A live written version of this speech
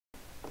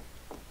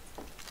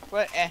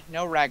But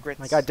no regrets.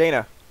 My God,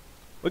 Dana,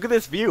 look at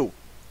this view.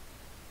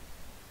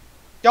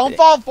 Don't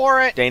fall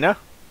for it. Dana,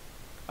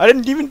 I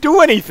didn't even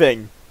do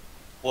anything.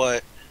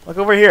 What? Look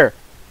over here.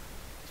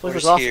 This place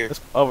Where's is awesome. here?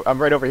 Oh,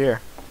 I'm right over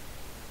here.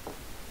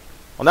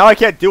 Well, now I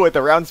can't do it.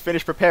 The round's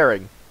finished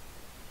preparing.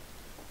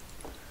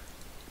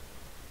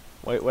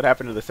 Wait, what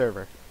happened to the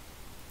server?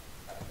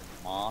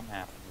 Mom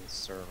happened to the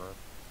server.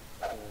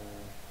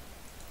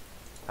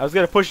 I was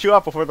gonna push you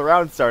up before the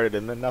round started,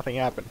 and then nothing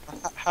happened.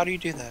 How do you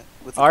do that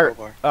with the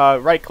crowbar?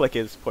 Right click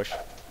is push.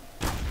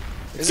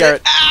 Is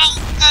Garrett. it? Ow!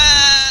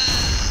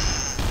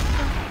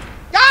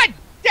 God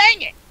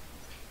dang it!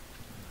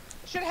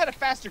 I should have had a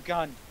faster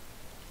gun.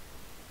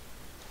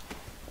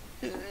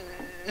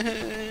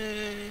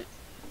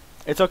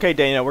 It's okay,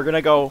 Dana. We're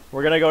gonna go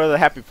to the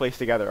happy place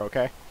together,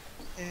 okay?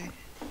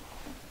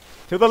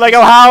 To the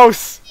Lego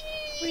house!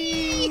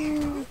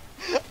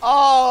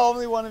 Oh,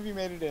 only one of you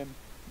made it in.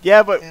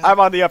 Yeah, but I'm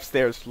on the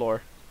upstairs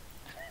floor.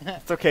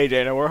 It's okay,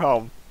 Dana. We're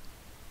home.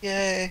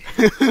 Yay!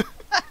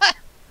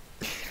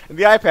 And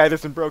the iPad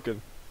isn't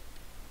broken.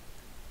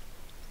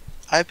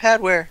 iPad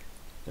where?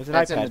 There's an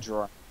That's iPad. in the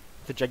drawer.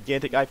 It's a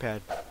gigantic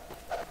iPad.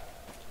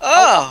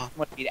 Oh!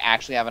 What need to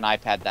actually have an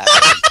iPad that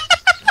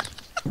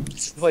big?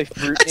 Play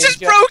Fruit I just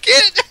Ninja? broke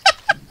it!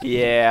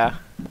 Yeah.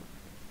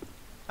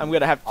 I'm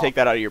gonna have to take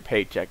that out of your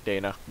paycheck,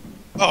 Dana.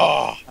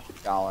 Oh!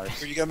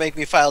 Dollars. Are you gonna make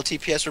me file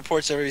TPS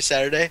reports every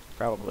Saturday?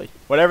 Probably.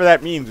 Whatever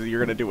that means, you're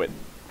gonna do it.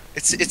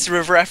 It's a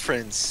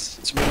reference.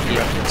 It's a movie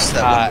reference.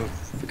 That one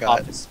movie.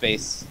 Forgot. Office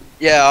Space.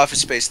 Yeah,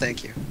 Office Space.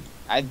 Thank you.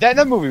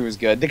 That movie was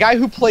good. The guy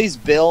who plays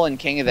Bill in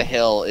King of the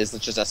Hill is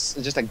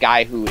just a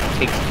guy who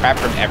takes crap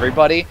from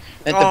everybody.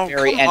 And at the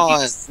very come end, he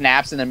on.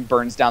 snaps and then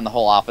burns down the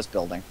whole office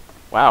building.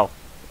 Wow.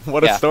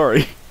 What a Yeah.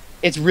 story.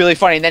 It's really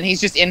funny. And then he's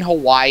just in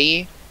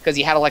Hawaii because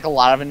he had like a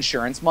lot of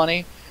insurance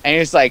money, and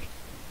he's like,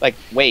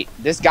 wait,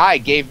 this guy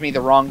gave me the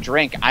wrong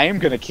drink. I am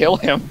gonna kill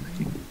him.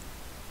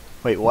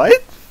 Wait,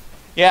 what?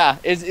 Yeah,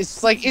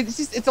 it's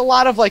a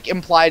lot of like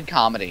implied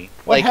comedy.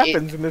 What like,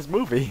 happens in this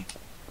movie?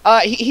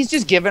 He's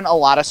just given a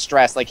lot of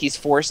stress. Like he's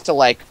forced to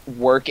like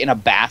work in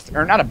a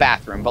or not a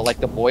bathroom, but like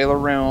the boiler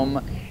room,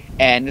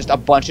 and just a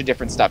bunch of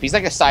different stuff. He's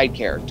like a side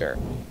character,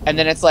 and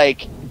then it's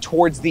like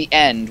towards the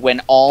end when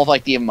all of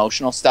like the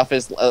emotional stuff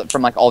is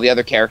from like all the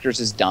other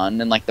characters is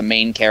done, and like the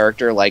main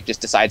character like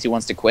just decides he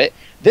wants to quit.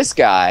 This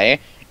guy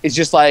is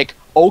just like,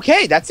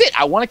 okay, that's it.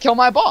 I want to kill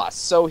my boss.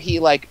 So he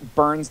like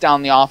burns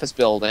down the office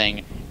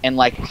building and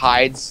like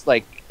hides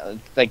like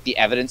the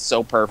evidence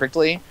so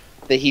perfectly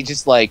that he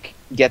just like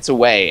gets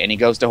away and he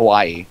goes to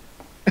Hawaii.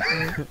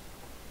 And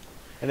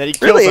then he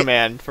kills a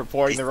man for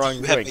pouring the wrong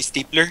You have drink. my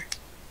stapler?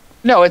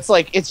 No, it's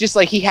just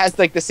like he has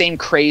like the same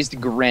crazed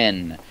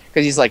grin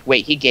because he's like,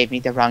 wait, he gave me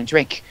the wrong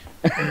drink.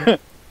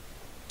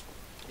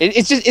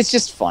 It's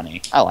just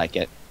funny. I like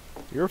it.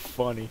 You're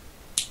funny.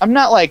 I'm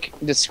not like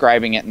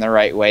describing it in the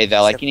right way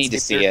though. Like you need to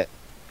see it.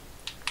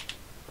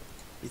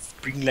 It's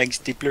bring like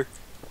stapler.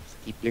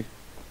 Steepler.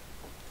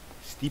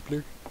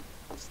 Steepler?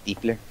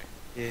 Steepler.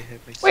 Yeah,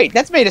 have my Wait,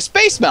 that's made of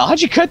space mail.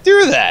 How'd you cut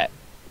through that?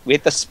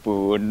 With a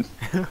spoon.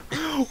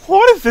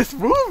 What is this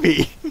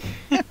movie?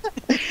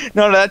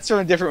 No, that's from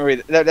a different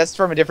movie. That's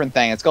from a different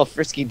thing. It's called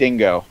Frisky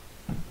Dingo.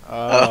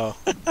 Oh.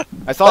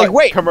 I saw Like, like,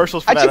 wait,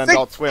 commercials for how'd that you on think-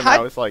 Adult Swim, and I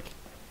was like,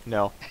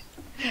 no.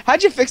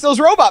 How'd you fix those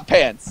robot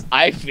pants?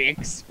 I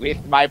fix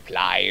with my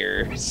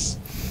pliers.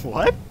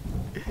 What?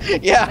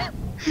 Yeah.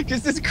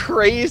 Just this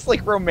crazed,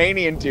 like,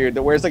 Romanian dude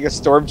that wears, like, a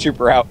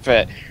stormtrooper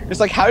outfit. It's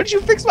like, how did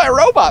you fix my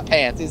robot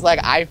pants? He's like,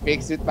 I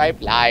fix with my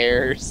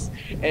pliers.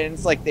 And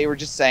it's like, they were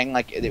just saying,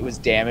 like, it was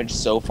damaged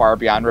so far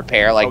beyond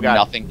repair, like, Oh, God.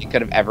 nothing he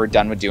could have ever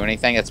done would do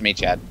anything. That's me,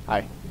 Chad.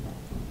 Hi.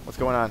 What's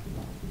going on?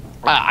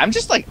 I'm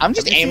just Have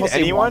you seen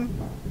aimlessly... anyone?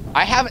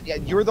 I haven't... Yeah,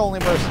 you're the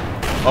only person.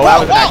 Oh, that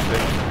was an Whoa!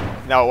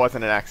 accident. No, it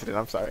wasn't an accident.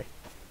 I'm sorry.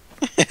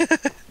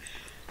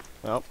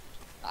 Well,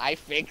 I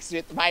fix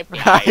with my I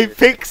pliers.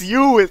 fix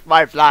you with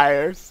my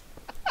flyers.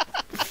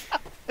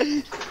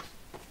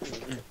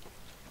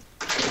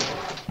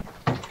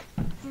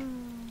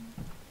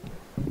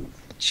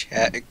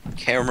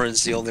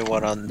 Cameron's the only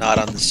one not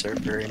on the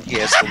server, and he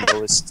has the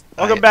lowest.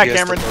 Welcome back, he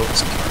has the Cameron.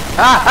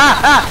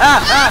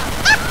 lowest-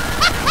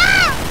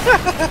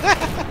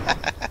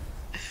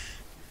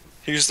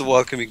 Here's the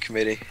welcoming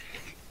committee.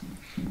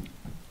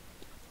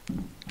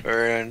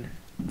 Burn,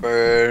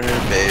 burn,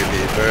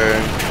 baby,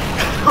 burn.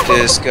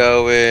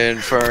 Disco Rainbow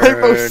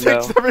Six,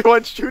 Inferno.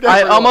 everyone shoot I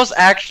everyone. almost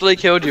actually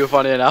killed you,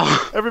 funny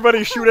enough.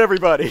 Everybody shoot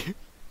everybody.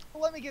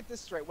 Let me get this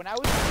straight. When I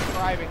was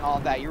describing all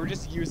that, you were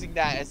just using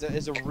that as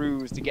a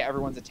ruse to get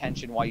everyone's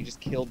attention while you just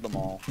killed them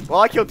all. Well,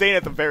 I killed Dana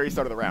at the very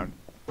start of the round.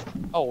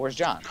 Oh, where's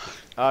John?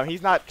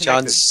 He's not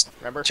connected.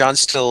 Remember?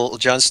 John's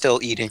still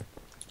eating.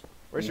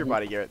 Where's your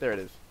body, Garrett? There it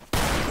is.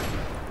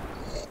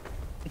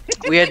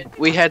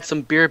 We had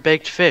some beer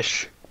baked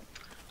fish.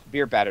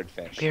 Beer battered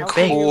fish. Beer How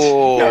baked.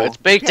 cool. No, it's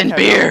baked in Can't have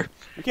beer.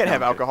 You can't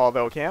have alcohol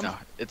though, Cam. No,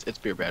 it's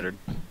beer battered.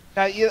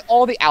 Now,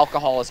 all the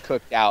alcohol is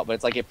cooked out, but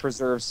it's like it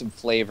preserves some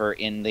flavor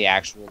in the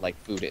actual like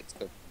food it's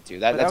cooked to.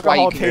 But That's why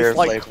you alcohol can. tastes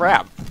like flavor.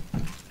 crap.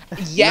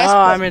 Yes, no, but,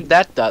 I mean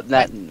that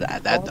doesn't.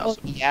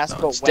 yes, no,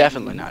 but it's when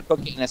definitely you not.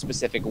 cook it in a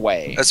specific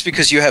way. That's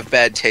because you have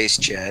bad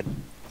taste, Chad.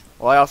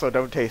 Well, I also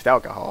don't taste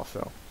alcohol,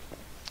 so.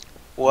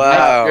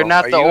 Wow. You're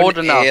not Are the you old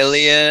an enough.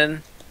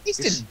 alien?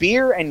 Tasted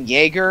beer and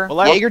Jaeger.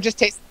 Well, Jaeger just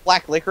tastes like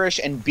black licorice,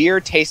 and beer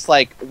tastes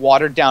like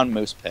watered down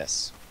moose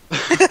piss. Do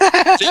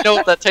you know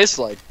what that tastes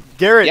like?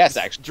 Garrett Yes,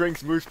 actually.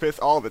 drinks moose piss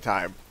all the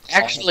time.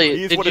 Actually,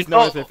 He's did what you is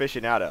known as know? an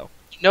aficionado.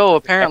 No,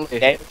 apparently,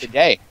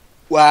 Today.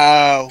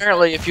 Wow.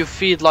 apparently, if you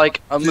feed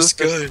like a This moose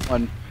good.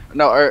 one,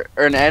 no, or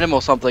an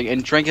animal something,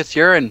 and drink its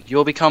urine,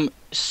 you'll become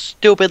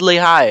stupidly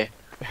high.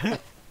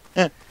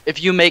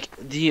 If you make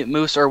the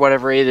moose or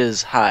whatever it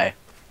is high.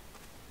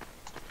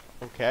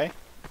 Okay.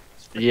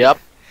 Yep.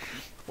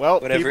 Well,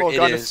 Whatever people have it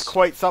gone is. to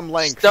quite some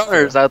lengths.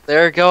 Stoners out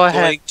there, go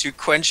ahead. Going to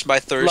quench my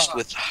thirst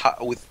with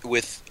Well,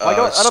 I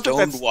don't think stoned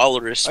that's-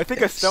 walrus. I think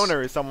a piss.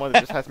 stoner is someone that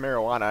just has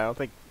marijuana. I don't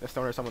think a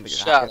stoner is someone that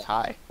Shut gets up.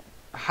 high.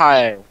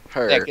 High.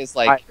 Dick is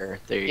like, Higher.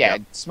 There you yeah,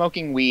 go.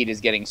 smoking weed is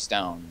getting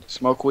stoned.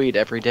 Smoke weed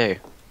every day.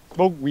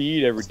 Smoke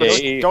weed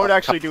every Don't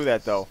actually do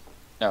that though.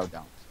 No,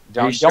 don't.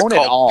 They're Don't at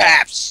called all.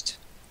 Pabst.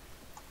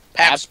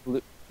 Pabst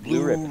Blue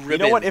Blue Ribbon. Ribbon. You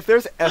know what? If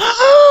there's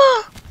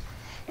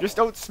just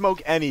don't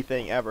smoke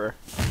anything ever.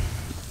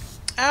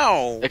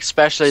 Ow.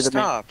 Especially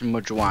Stop. the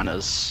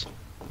marijuanas.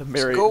 The Go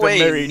Mary, away,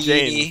 the Mary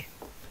Jane, meanie.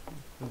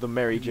 the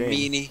Mary Jane.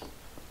 Meanie.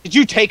 Did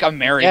you take a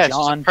Mary Yeah, it's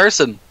just a John?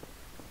 person.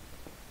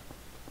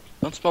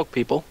 Don't smoke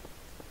people.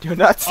 Do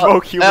not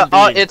smoke human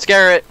Oh, beings. it's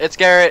Garrett. It's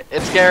Garrett.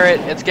 It's Garrett.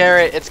 It's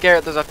Garrett. It's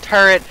Garrett. There's a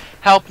turret.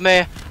 Help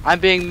me. I'm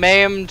being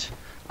maimed.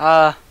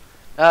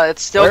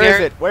 It's still Where is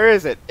Garrett. it? Where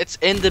is it? It's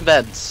in the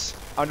vents.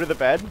 Under the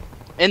bed?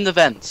 In the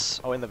vents.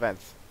 Oh, in the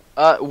vents.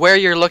 Where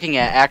you're looking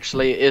at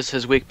actually is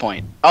his weak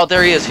point. Oh,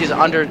 there he is. He's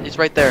under. He's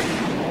right there.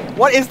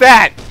 What is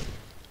that?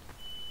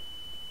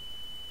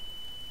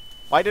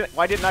 Why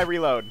didn't I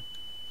reload?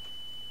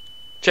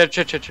 Ch.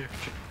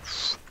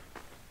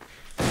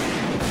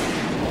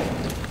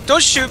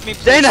 Don't shoot me,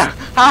 please. Dana,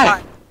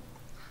 hi.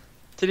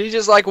 Did he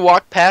just like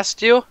walk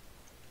past you?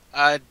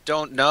 I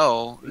don't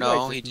know. You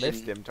No, guys he just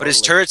missed didn't. him But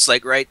his totally. turret's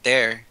like right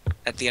there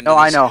at the end No, of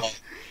I this know. hall.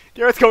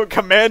 Garrett's going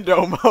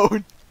commando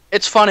mode.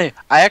 It's funny.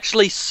 I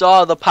actually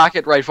saw the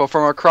pocket rifle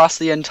from across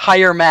the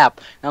entire map.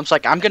 And I was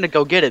like, I'm gonna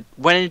go get it.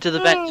 Went into the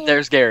vent. And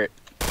there's Garrett.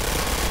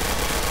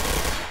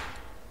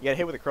 You got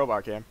hit with a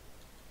crowbar, Cam.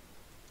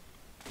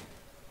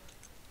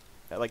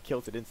 That like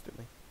kills it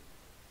instantly.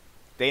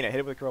 Dana, hit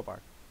it with a crowbar.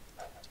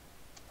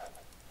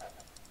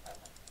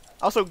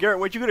 Also, Garrett,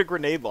 where'd you get a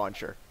grenade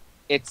launcher?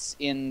 It's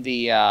in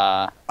the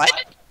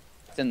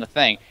It's in the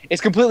thing.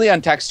 It's completely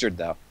untextured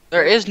though.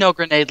 There is no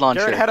grenade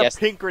launcher. Garrett had yes. a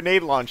pink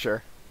grenade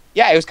launcher.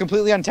 Yeah, it was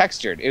completely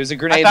untextured. It was a I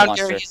grenade found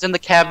launcher. Garrett. He's in the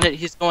cabinet.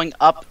 He's going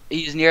up.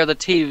 He's near the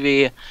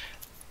TV,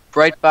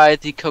 right by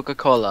the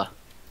Coca-Cola.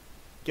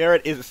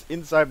 Garrett is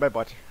inside my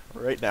butt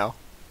right now.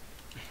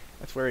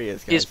 That's where he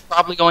is, guys. He's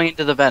probably going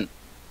into the vent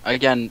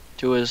again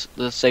to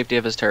the safety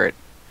of his turret.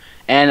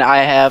 And I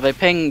have a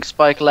ping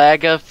spike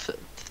lag of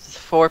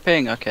 4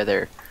 ping. Okay,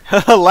 there.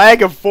 A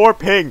lag of 4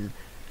 ping.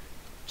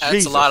 That's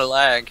Jesus. a lot of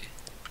lag.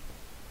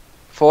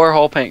 4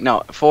 whole ping.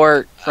 No,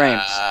 4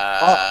 frames.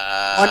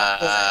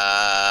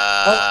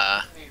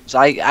 So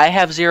I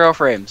have 0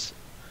 frames.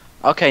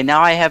 Okay,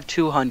 now I have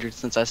 200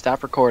 since I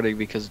stopped recording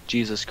because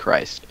Jesus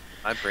Christ.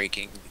 I'm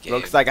breaking the game.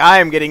 Looks like I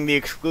am getting the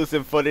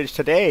exclusive footage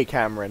today,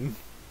 Cameron.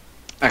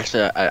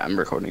 Actually, I'm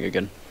recording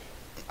again.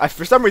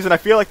 For some reason, I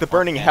feel like the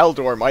burning hell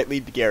door might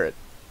lead to Garrett.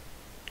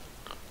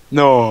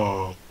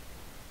 No.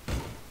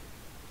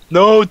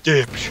 No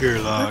dip,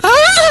 Sherlock.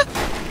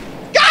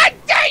 God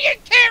dang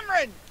it,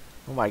 Cameron!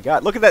 Oh my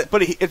god, look at that.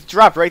 But it's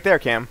dropped right there,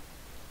 Cam.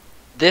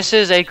 This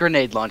is a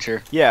grenade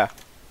launcher. Yeah.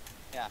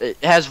 It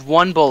has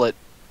 1 bullet.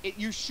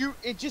 You shoot.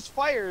 It just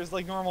fires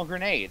like normal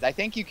grenades. I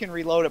think you can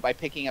reload it by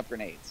picking up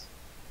grenades.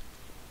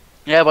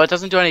 Yeah, but it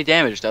doesn't do any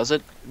damage, does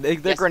it? They're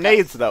Yes, it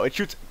grenades, though. It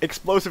shoots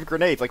explosive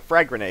grenades, like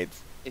frag grenades.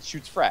 It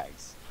shoots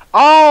frags.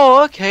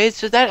 Oh, okay,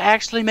 so that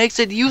actually makes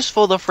it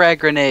useful, the frag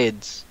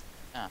grenades.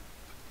 Yeah.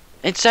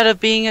 Instead of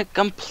being a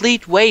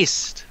complete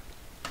waste.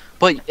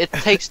 But it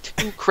takes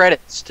 2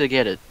 credits to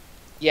get it.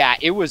 Yeah,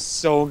 it was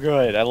so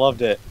good. I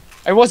loved it.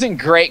 It wasn't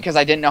great because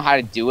I didn't know how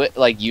to do it,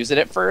 like use it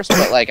at first,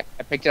 but like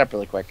I picked it up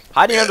really quick.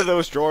 Hiding under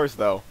those drawers,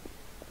 though.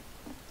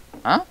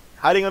 Huh?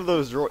 Hiding under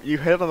those drawers. You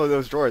hid under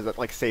those drawers that,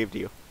 like, saved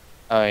you.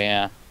 Oh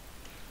yeah.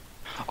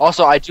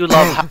 Also, I do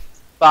love how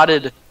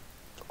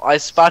I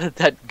spotted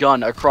that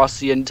gun across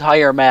the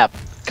entire map.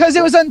 Because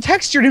it was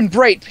untextured in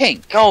bright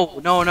pink. No.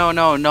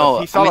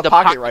 He saw I mean, the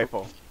pocket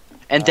rifle.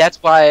 And that's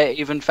why I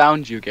even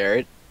found you,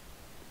 Garrett.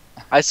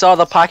 I saw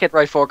the pocket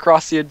rifle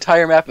across the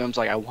entire map, and I was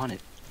like, I want it.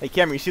 Hey,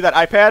 Cameron, you see that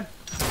iPad?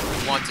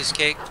 You want this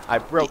cake? I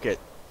broke it.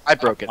 I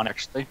broke it,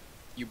 actually.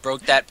 You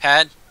broke that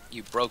pad?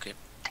 You broke it.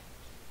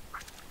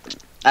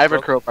 I have a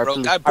crowbar. Broke,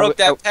 please. I broke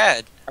that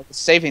pad. I was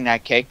saving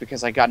that cake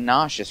because I got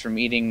nauseous from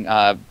eating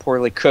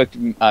poorly cooked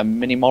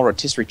mini mole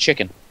rotisserie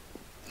chicken.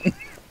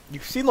 You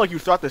seem like you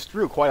thought this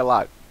through quite a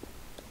lot.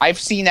 I've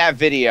seen that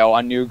video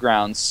on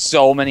Newgrounds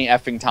so many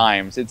effing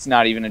times. It's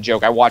not even a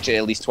joke. I watch it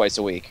at least twice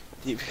a week.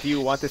 Do you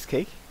want this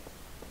cake?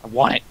 I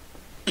want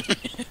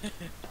it.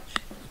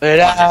 But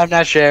I'm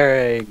not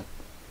sharing.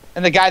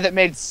 And the guy that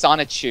made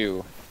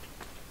Sonichu.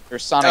 Or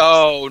Sonic.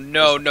 Oh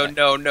no, not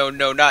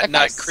That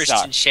guy Christian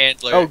sucks.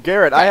 Chandler. Oh,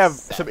 Garrett, I That have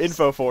sucks. some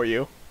info for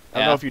you. I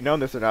don't Yeah? know if you've known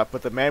this or not,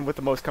 but the man with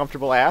the most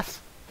comfortable ass,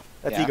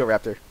 that's Yeah.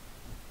 Egoraptor.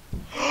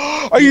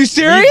 Are you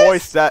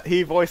serious?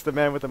 He voiced the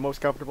man with the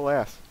most comfortable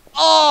ass.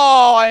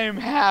 Oh, I am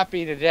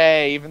happy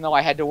today, even though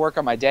I had to work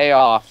on my day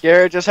off.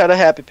 Garrett just had a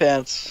happy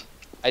pants.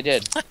 I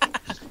did.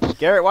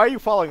 Garrett, why are you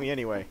following me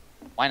anyway?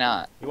 Why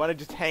not? You want to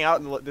just hang out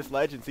in this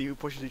ledge and see who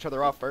pushes each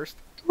other off first?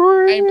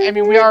 I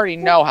mean, we already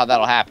know how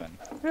that'll happen.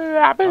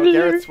 Oh,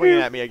 Garrett's swinging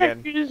at me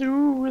again. Garrett's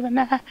gonna ruin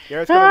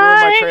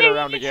my trade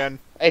around again.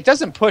 It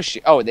doesn't push.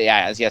 Oh,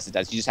 yes, it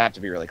does. You just have to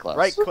be really close.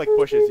 Right click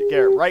pushes.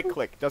 Garrett, right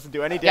click. Doesn't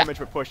do any damage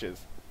but pushes.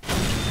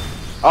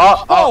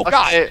 Oh, God.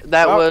 okay,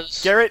 that Well, was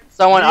Garrett,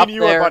 someone me up and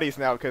you there. are buddies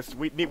now because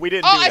we didn't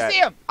Oh, do I that. see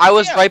him. I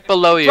was see him. right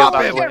below you, Drop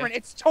by him. the way. Cameron,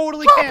 it's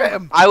totally Drop Cameron.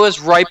 him! I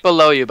was right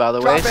below you, by the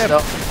way. Drop him.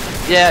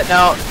 So, yeah,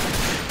 now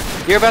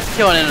you're about to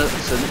kill an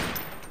innocent.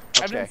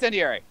 I'm Okay.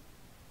 incendiary.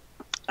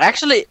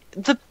 Actually,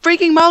 the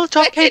freaking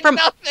Molotov I came did from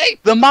nothing.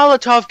 the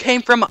Molotov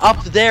came from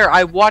up there.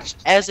 I watched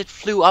as it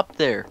flew up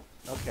there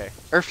Okay.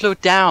 or flew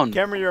down.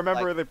 Cameron, you're a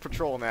member of the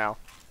patrol now.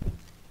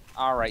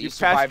 All right, You you passed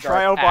survived our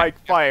trial by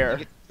attack. fire. You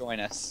get to join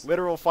us.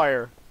 Literal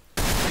fire.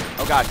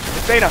 Oh god.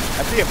 It's Dana. I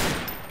see him.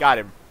 Got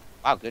him.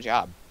 Wow, good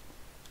job.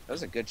 That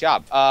was a good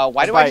job.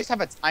 Why do Bye. I just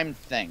have a timed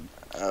thing?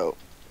 Oh,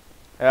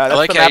 That's I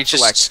like the how map you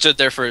just select. stood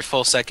there for a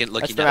full second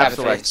looking the at map the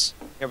select. face.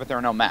 Yeah, but there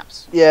are no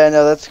maps. yeah,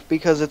 no, that's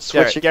because it's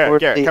Garrett, switching Garrett,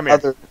 toward Garrett, the come here.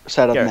 other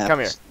side of Garrett, maps. come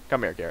here.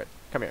 Come here, Garrett.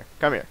 Come here.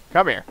 Come here.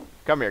 Come here.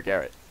 Come here,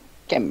 Garrett.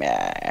 Come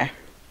here.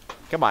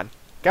 Come on.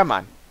 Come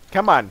on.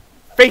 Come on.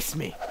 Face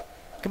me.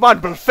 Come on,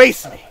 bro.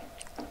 Face me.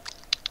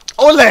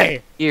 Ole!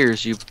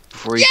 Ears, you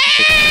before you.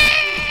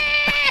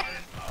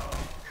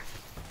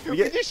 We We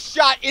get- just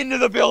shot into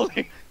the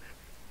building.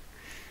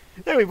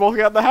 Yeah, we both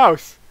got in the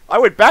house. I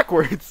went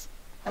backwards.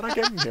 How'd I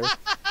get in here?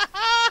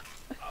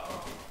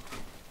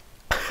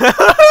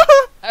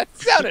 That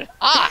sounded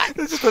hot.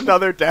 It's just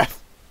another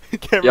death.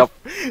 Cameron-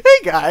 Yep. Hey,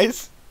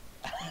 guys.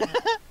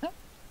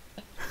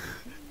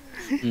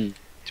 Do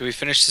we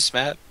finish this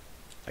map?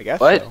 I guess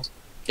What? so.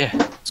 Yeah.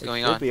 What's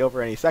going It'll on? be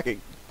over any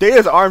second.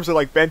 Dana's arms are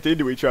like bent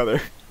into each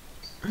other.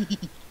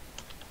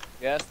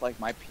 Yes, like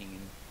my peen.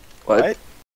 What? What?